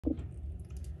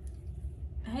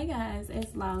Hey guys,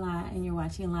 it's Lala and you're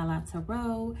watching Lala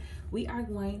Tarot. We are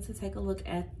going to take a look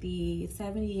at the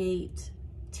 78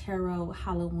 Tarot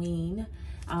Halloween.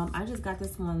 I just got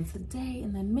this one today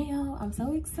in the mail. I'm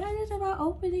so excited about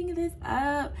opening this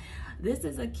up. This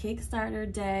is a Kickstarter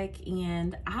deck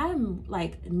and I'm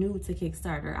like new to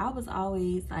Kickstarter. I was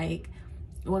always like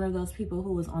one of those people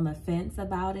who was on the fence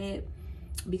about it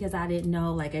because I didn't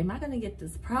know, like, am I gonna get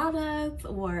this product,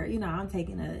 or you know, I'm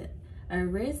taking a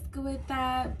risk with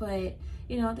that. But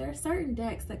you know, there are certain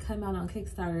decks that come out on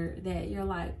Kickstarter that you're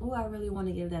like, oh, I really want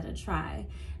to give that a try,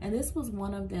 and this was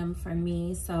one of them for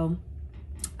me. So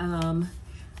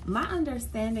my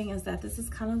understanding is that this is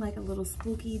kind of like a little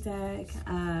spooky deck.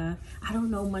 I don't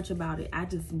know much about it. I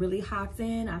just really hopped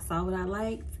in, I saw what I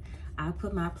liked, I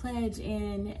put my pledge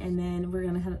in, and then we're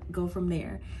gonna go from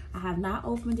there. I have not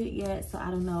opened it yet, so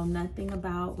I don't know nothing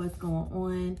about what's going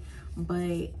on,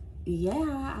 but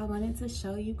yeah, I wanted to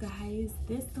show you guys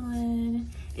this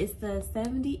one. It's the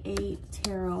 78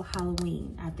 Tarot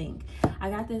Halloween, I think.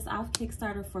 I got this off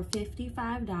Kickstarter for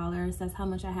 $55. That's how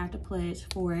much I have to pledge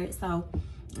for it. So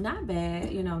not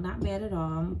bad, you know, not bad at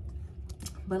all.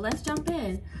 But let's jump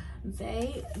in.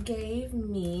 They gave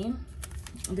me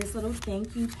this little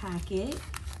thank you packet.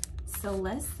 So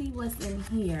let's see what's in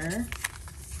here.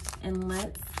 And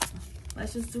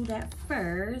let's just do that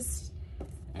first.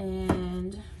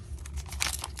 And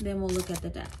then we'll look at the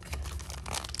deck.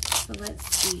 So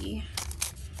let's see.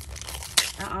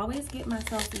 I always get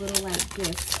myself little like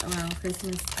gifts around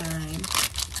Christmas time.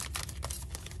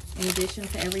 In addition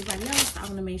to everybody else, I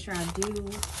want to make sure I do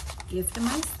gift to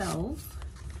myself.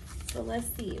 So let's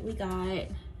see. We got, I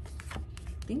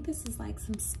think this is like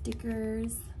some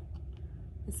stickers.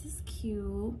 This is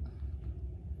cute.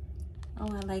 Oh,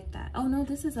 I like that. Oh no,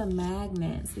 this is a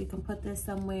magnet. So you can put this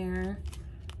somewhere.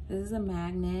 This is a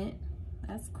magnet.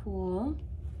 That's cool.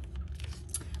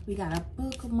 We got a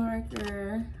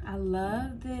bookmarker. I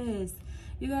love this.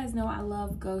 You guys know I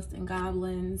love Ghosts and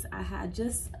Goblins. I had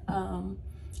just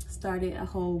started a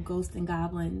whole Ghosts and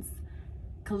Goblins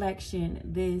collection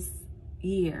this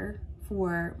year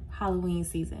for Halloween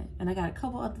season, and I got a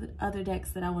couple of other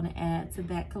decks that I want to add to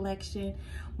that collection,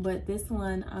 but this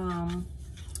one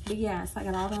but yeah, so I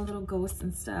got all the little ghosts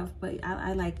and stuff, but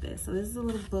I like this. So this is a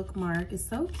little bookmark. It's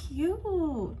so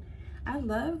cute. I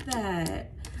love that.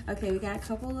 Okay, we got a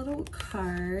couple little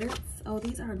cards. Oh,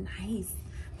 these are nice.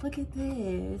 Look at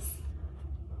this.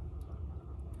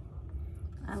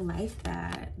 I like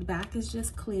that. The back is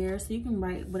just clear, so you can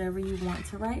write whatever you want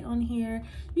to write on here.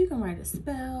 You can write a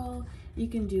spell. You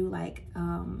can do like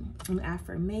an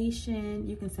affirmation.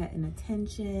 You can set an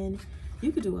intention.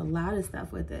 You could do a lot of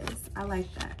stuff with this. I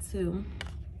like that too.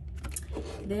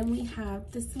 Then we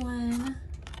have this one.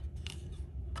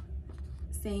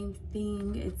 Same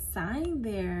thing, it's signed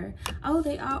there. Oh,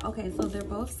 they are, okay, so they're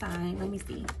both signed. Let me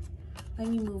see. Let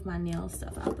me move my nail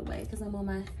stuff out the way because I'm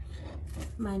on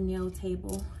my nail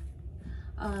table.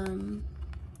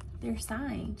 They're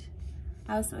signed.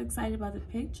 I was so excited about the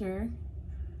picture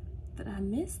that I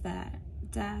missed that.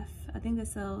 Deaf, I think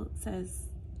this says,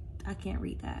 I can't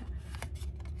read that.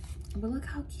 But look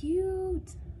how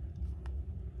cute.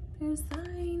 They're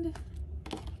signed.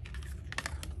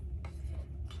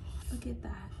 Look at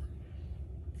that.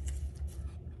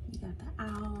 You got the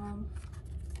owl.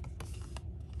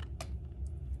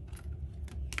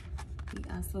 We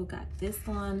also got this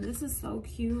one. This is so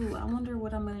cute. I wonder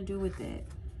what I'm gonna do with it.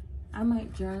 I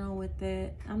might journal with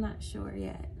it. I'm not sure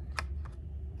yet.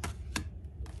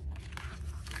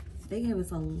 They gave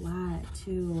us a lot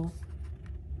too.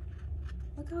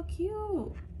 Look how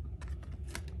cute.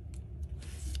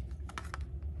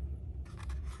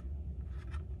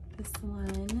 This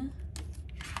one.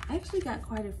 I actually got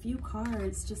quite a few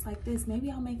cards just like this. Maybe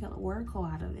I'll make an oracle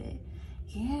out of it.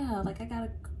 Yeah, like I got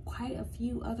quite a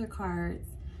few other cards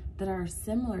that are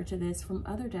similar to this from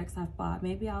other decks I've bought.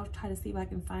 Maybe I'll try to see if I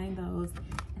can find those,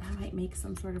 and I might make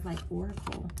some sort of like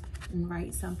oracle and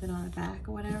write something on the back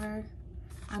or whatever.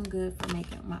 I'm good for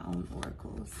making my own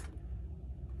oracles.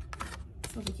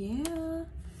 So yeah,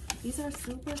 these are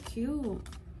super cute.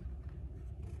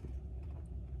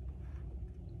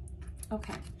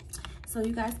 Okay, so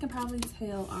you guys can probably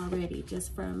tell already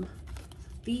just from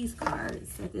these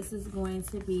cards that this is going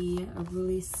to be a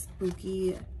really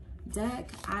spooky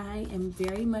deck. I am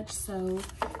very much so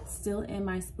still in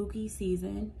my spooky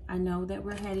season. I know that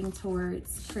we're heading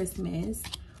towards Christmas,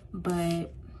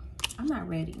 but I'm not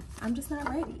ready. I'm just not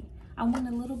ready. I want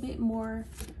a little bit more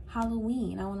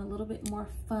Halloween. I want a little bit more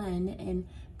fun and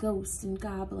ghosts and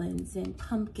goblins and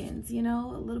pumpkins, you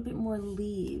know, a little bit more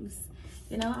leaves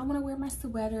you know, I want to wear my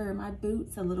sweater or my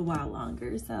boots a little while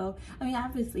longer. So, I mean,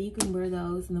 obviously you can wear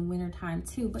those in the winter time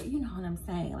too, but you know what I'm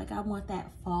saying? Like, I want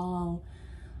that fall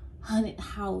haunted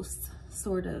house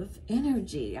sort of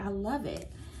energy. I love it.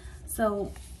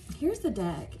 So here's the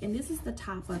deck, and this is the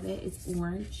top of it. It's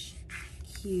orange,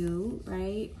 cute,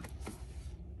 right?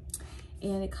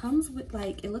 And it comes with,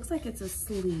 like, it looks like it's a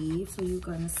sleeve. So you're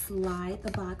gonna slide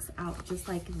the box out just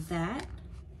like that.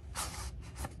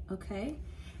 Okay,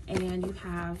 and you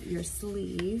have your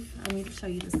sleeve. I need to show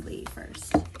you the sleeve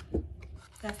first.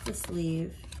 That's the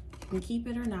sleeve. You can keep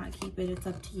it or not keep it, it's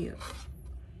up to you.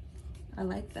 I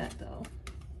like that though.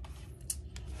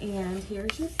 And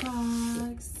here's your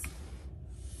box.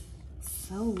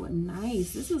 So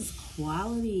nice. This is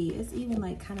quality. It's even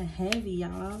like kind of heavy,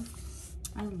 y'all.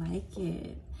 I like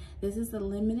it. This is the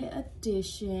limited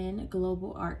edition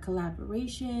global art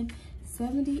collaboration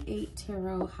 78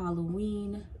 Tarot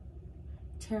Halloween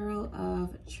Tarot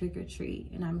of Trick or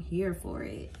Treat, and I'm here for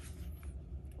it.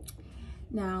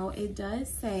 Now it does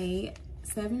say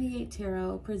 78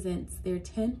 Tarot presents their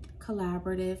 10th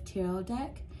collaborative tarot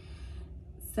deck,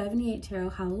 78 Tarot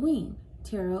Halloween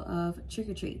Tarot of Trick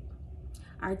or Treat.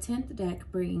 Our 10th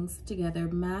deck brings together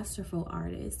masterful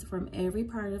artists from every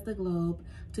part of the globe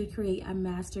to create a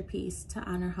masterpiece to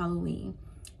honor Halloween,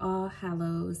 All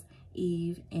Hallows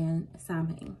Eve, and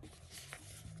Samhain.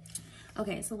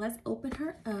 Okay, so let's open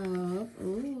her up.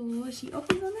 Ooh, she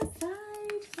opens on the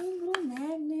side. She's a little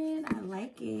magnet. I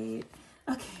like it.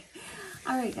 Okay.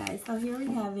 All right, guys. So here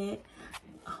we have it.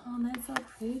 Oh, that's so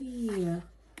pretty.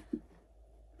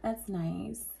 That's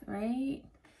nice, right?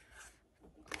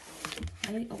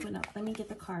 Let me open up. Let me get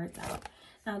the cards out.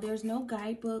 Now, there's no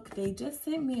guidebook. They just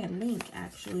sent me a link,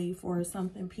 actually, for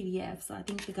something PDF. So I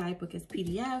think the guidebook is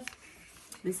PDF.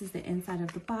 This is the inside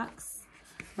of the box.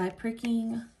 By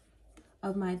pricking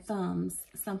of my thumbs,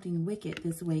 something wicked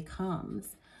this way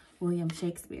comes. William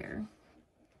Shakespeare.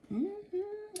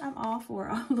 I'm all for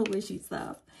all the wishy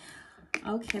stuff.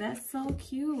 Okay, that's so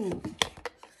cute.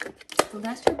 So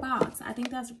that's your box. I think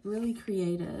that's really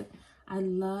creative. I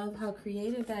love how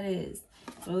creative that is.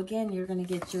 So again, you're going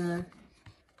to get your,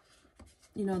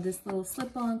 you know, this little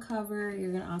slip-on cover.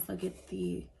 You're going to also get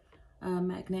the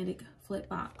magnetic flip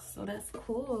box. So that's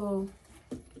cool.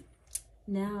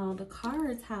 Now, the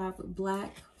cards have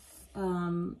black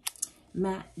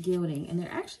matte gilding, and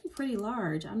they're actually pretty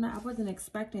large. I wasn't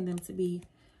expecting them to be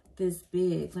this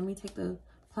big. Let me take the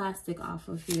plastic off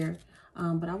of here.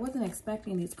 But I wasn't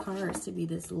expecting these cards to be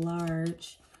this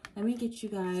large. Let me get you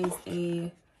guys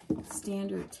a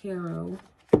standard tarot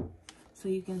so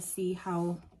you can see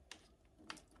how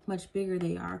much bigger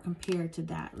they are compared to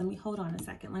that. Let me, hold on a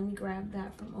second. Let me grab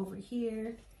that from over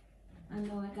here. I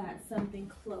know I got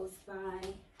something close by.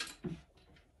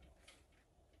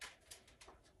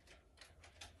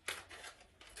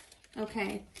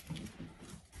 Okay.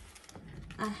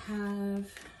 I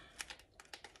have,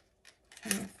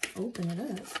 let's open it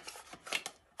up.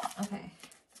 Okay.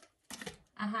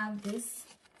 I have this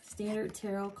standard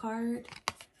tarot card,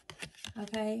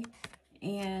 okay?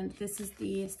 And this is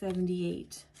the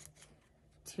 78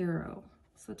 tarot.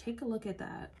 So take a look at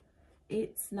that.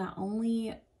 It's not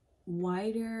only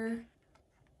wider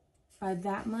by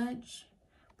that much,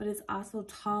 but it's also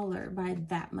taller by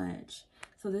that much.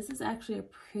 So this is actually a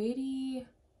pretty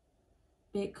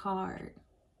big card,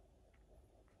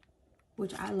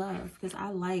 which I love because I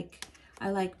like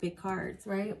big cards,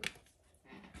 right?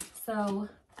 So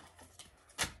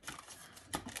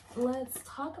let's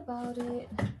talk about it.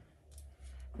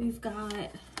 We've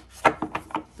got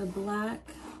the black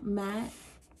matte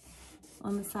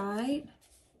on the side.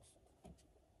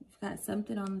 We've got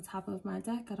something on the top of my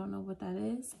deck. I don't know what that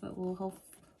is, but we'll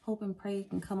hope and pray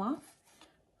it can come off.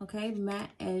 Okay,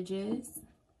 matte edges.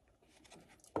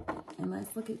 And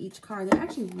let's look at each card. They're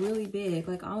actually really big,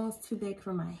 like almost too big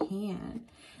for my hand.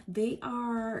 They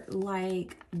are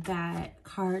like that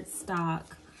cardstock.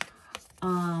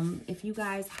 If you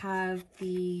guys have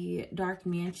the Dark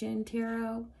Mansion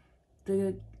Tarot,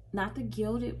 not the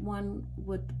gilded one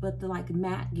but the like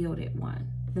matte gilded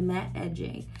one, the matte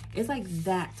edging, it's like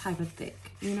that type of thick.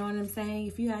 You know what I'm saying?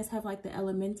 If you guys have like the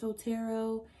Elemental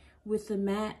Tarot with the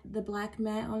matte, the black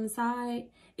matte on the side,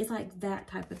 it's like that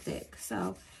type of thick.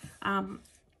 So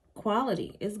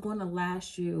quality is going to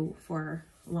last you for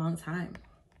a long time.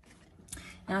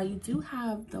 Now you do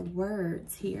have the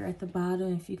words here at the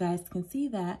bottom, if you guys can see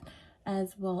that,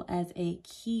 as well as a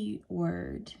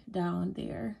keyword down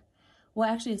there. Well,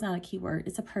 actually it's not a keyword,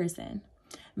 it's a person,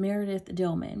 Meredith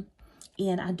Dillman.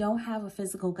 And I don't have a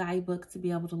physical guidebook to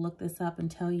be able to look this up and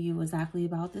tell you exactly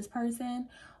about this person,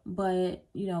 but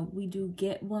you know, we do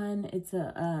get one. It's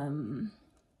a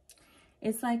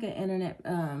It's like an internet,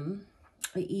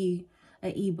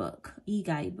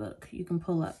 e-guidebook you can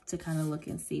pull up to kind of look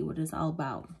and see what it's all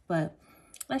about. But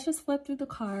let's just flip through the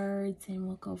cards and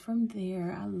we'll go from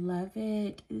there. I love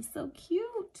it. It's so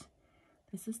cute.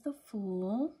 This is the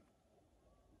Fool.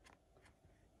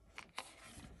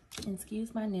 And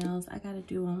excuse my nails. I gotta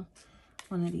do them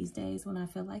one of these days when I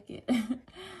feel like it.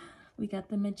 We got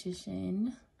the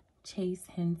Magician, Chase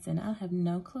Henson. I have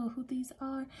no clue who these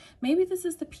are. Maybe this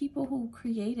is the people who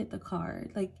created the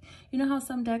card. Like, you know how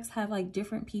some decks have like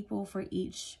different people for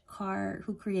each card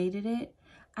who created it?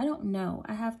 I don't know.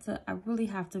 I really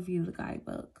have to view the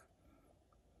guidebook.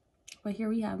 But here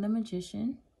we have the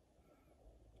Magician,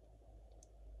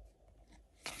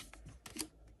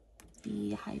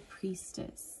 the High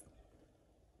Priestess.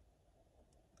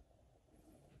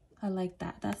 I like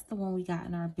that. That's the one we got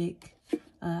in our big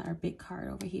card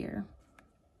over here.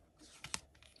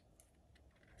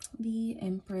 The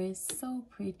Empress, so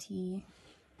pretty,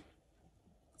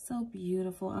 so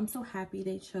beautiful. I'm so happy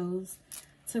they chose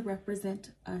to represent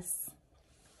us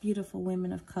beautiful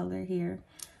women of color here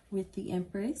with the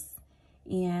Empress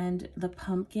and the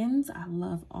pumpkins. I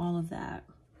love all of that.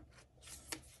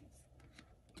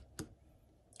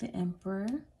 The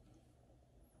Emperor.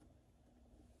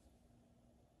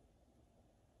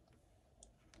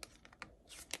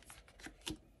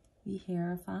 The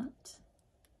Hierophant.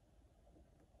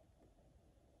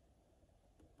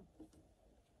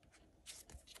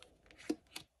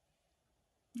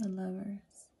 The Lovers.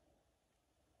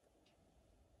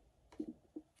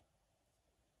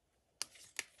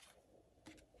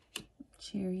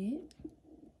 Chariot.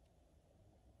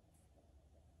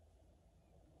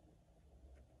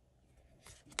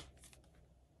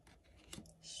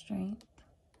 Strength.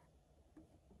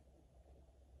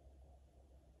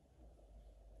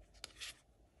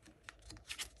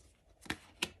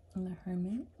 And the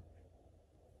Hermit.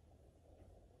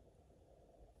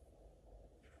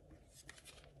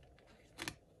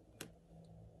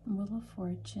 Wheel of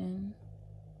Fortune.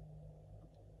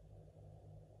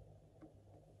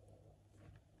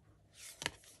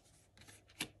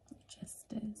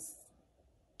 Justice.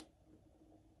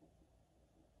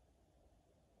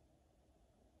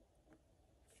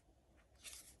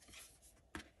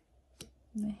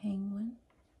 The Hangman.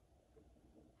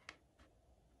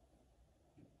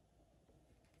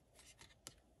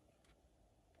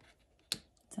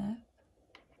 Death.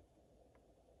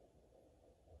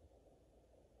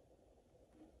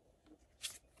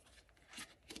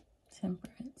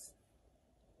 Temperance.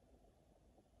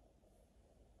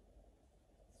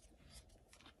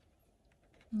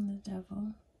 And the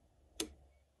Devil.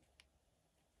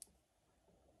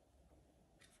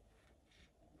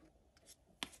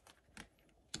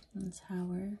 And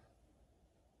Tower.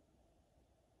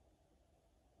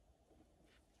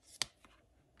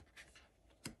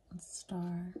 And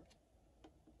Star.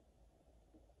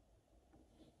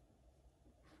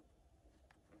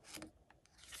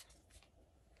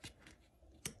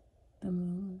 The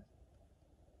Moon.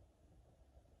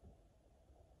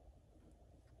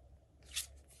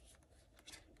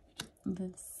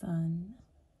 The Sun.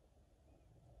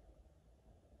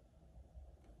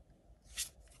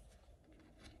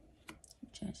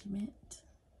 Judgment.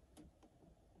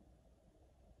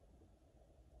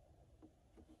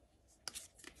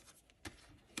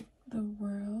 The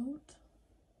World.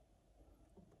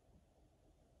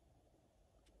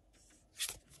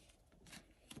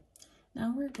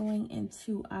 Now we're going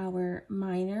into our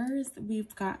minors.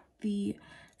 We've got the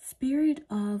Spirit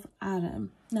of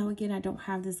Autumn. Now again, I don't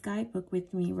have this guidebook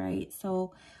with me, right?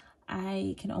 So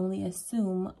I can only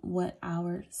assume what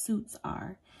our suits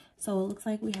are. So it looks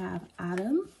like we have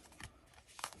Autumn.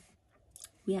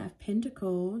 We have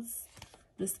Pentacles.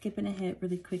 Just skipping ahead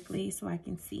really quickly so I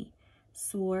can see.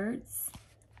 Swords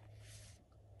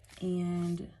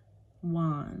and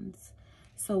Wands.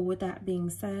 So with that being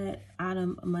said,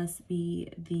 Autumn must be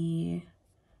the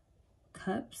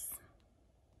Cups.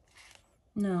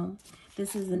 No,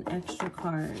 this is an extra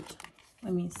card.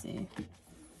 Let me see.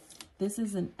 This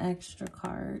is an extra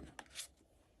card.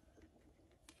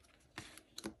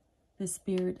 The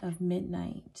Spirit of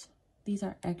Midnight. These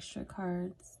are extra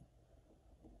cards.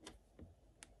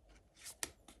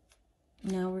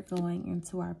 Now we're going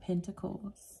into our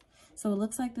Pentacles. So it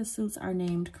looks like the suits are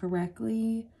named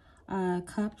correctly.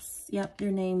 Cups, yep,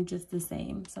 they're named just the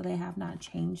same. So they have not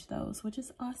changed those, which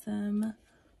is awesome.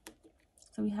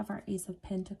 So we have our Ace of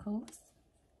Pentacles.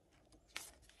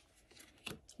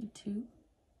 2,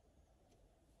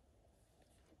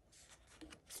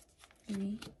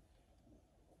 3,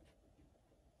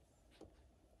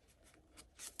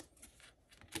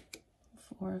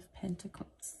 4 of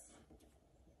Pentacles.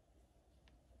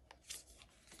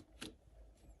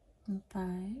 and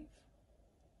 5,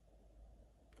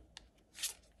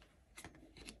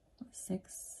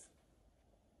 6,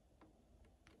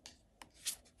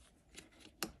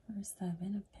 or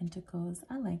 7 of Pentacles.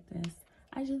 I like this.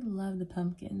 I just love the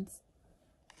pumpkins.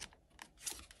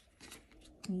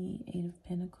 The 8 of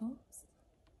Pentacles.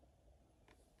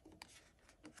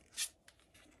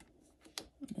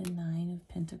 The 9 of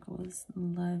Pentacles.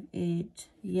 Love it.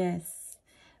 Yes.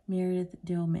 Meredith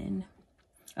Dillman.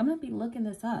 I'm going to be looking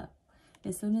this up.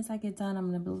 As soon as I get done,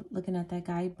 I'm going to be looking at that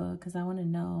guidebook because I want to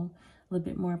know a little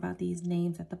bit more about these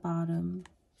names at the bottom.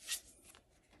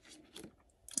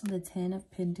 The 10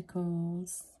 of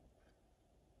Pentacles.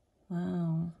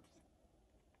 Wow.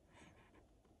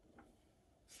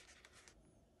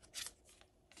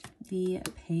 The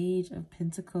Page of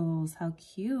Pentacles. How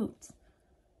cute.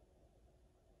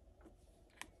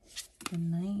 The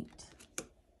Knight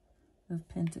of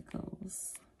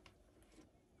Pentacles.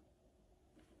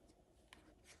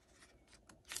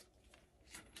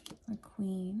 The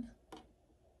Queen.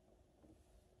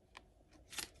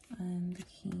 And the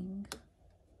King.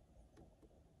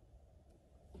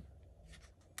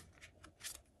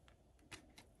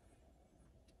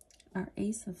 Our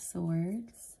Ace of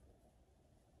Swords.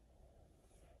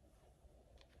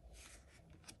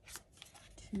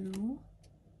 2,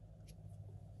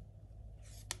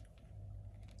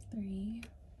 3,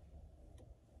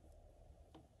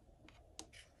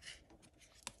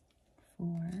 4,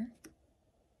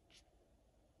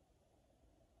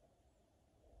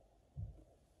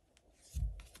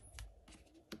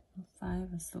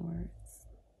 5 of Swords.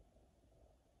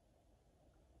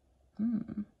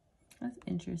 That's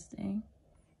interesting.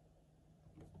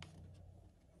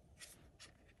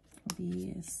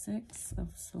 The 6 of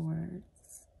Swords.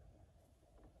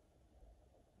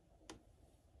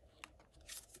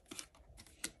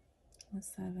 The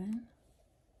 7.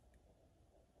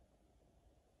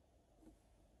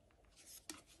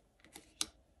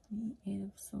 The 8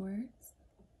 of Swords.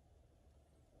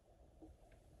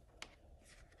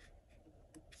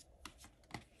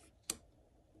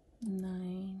 The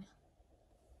 9.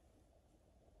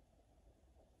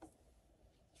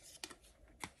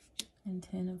 And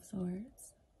 10 of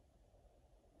Swords.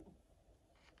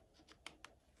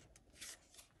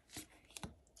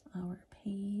 Our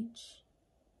Page.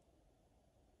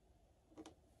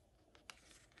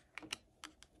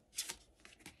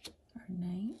 Our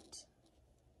Knight.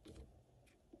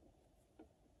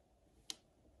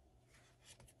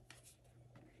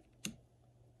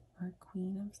 Our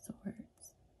Queen of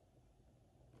Swords.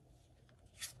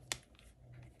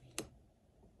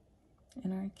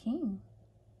 And our King.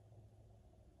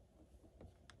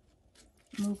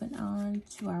 Moving on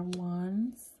to our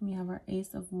wands. We have our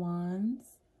Ace of Wands.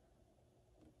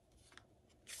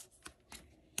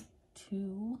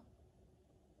 2.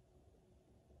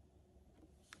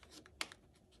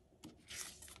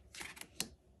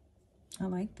 I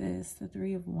like this, the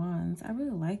 3 of Wands. I really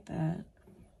like that.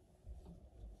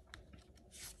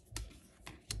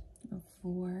 The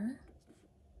 4.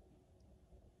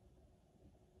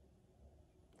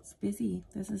 It's busy.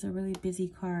 This is a really busy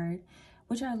card,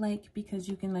 which I like because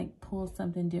you can like pull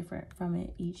something different from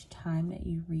it each time that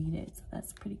you read it. So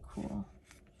that's pretty cool.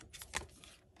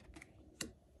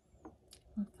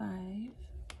 5.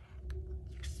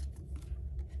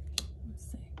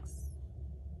 6.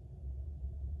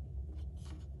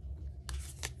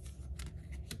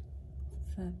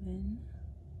 7.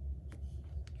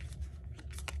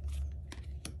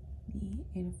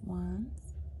 The 8 of Wands.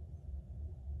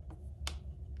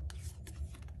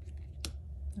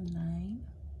 The 9.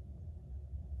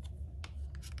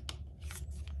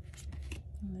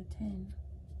 And the 10.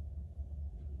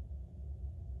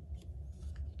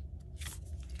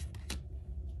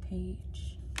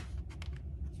 Page.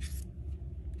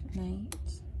 Knight.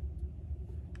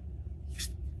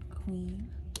 Queen.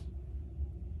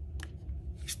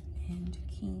 And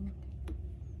King.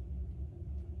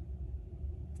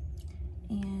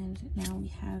 And now we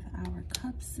have our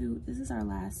cup suit. This is our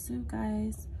last suit,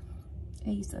 guys.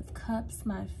 Ace of Cups,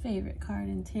 my favorite card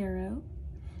in tarot.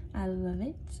 I love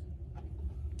it.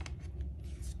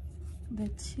 The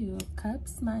 2 of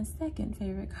Cups, my second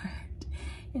favorite card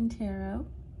in tarot.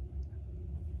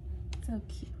 So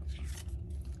cute.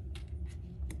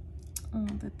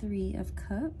 The 3 of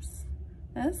Cups.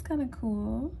 That's kind of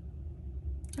cool.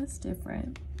 That's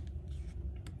different.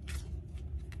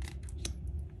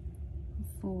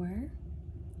 4.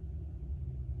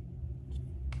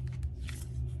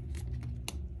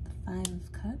 The 5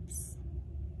 of Cups.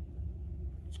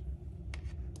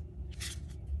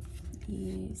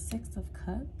 The 6 of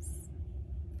Cups.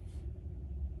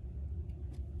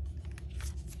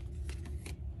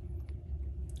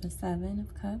 the 7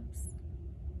 of Cups,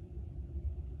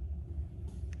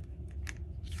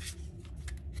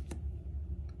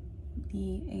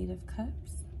 the 8 of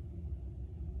Cups,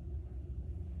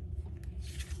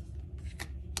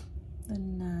 the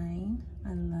 9.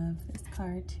 I love this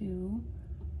card too.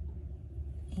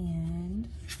 And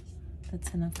the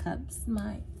 10 of Cups,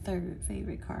 my 3rd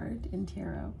favorite card in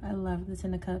tarot. I love the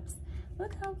 10 of Cups.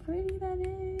 Look how pretty that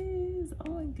is.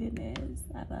 Oh my goodness,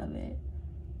 I love it.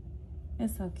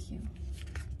 It's so cute.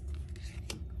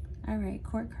 All right,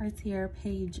 court cards here,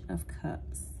 Page of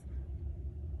Cups.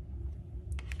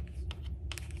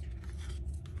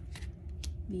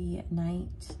 The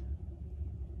Knight.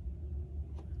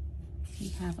 We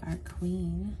have our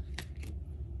Queen.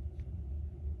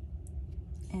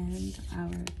 And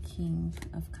our King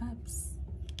of Cups.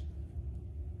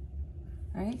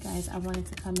 All right, guys, I wanted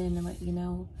to come in and let you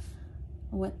know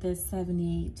what this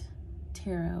 78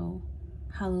 Tarot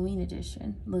Halloween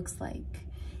edition looks like.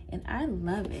 And I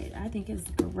love it. I think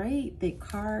it's great. The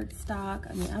card stock.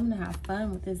 I mean, I'm gonna have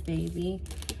fun with this baby.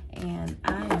 And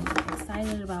I am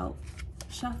excited about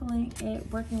shuffling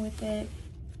it, working with it.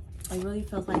 It really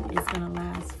feels like it's gonna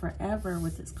last forever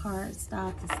with this card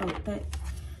stock. It's so thick.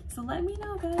 So let me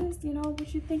know, guys, you know,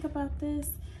 what you think about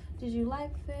this. Did you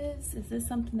like this? Is this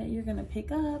something that you're gonna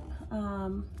pick up?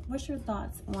 What's your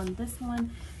thoughts on this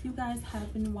one? You guys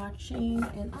have been watching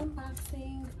an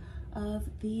unboxing of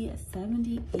the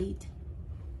 78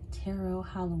 Tarot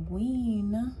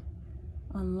Halloween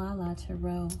on Lala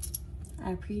Tarot.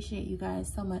 I appreciate you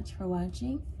guys so much for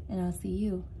watching, and I'll see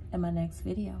you in my next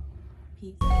video.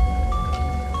 Peace.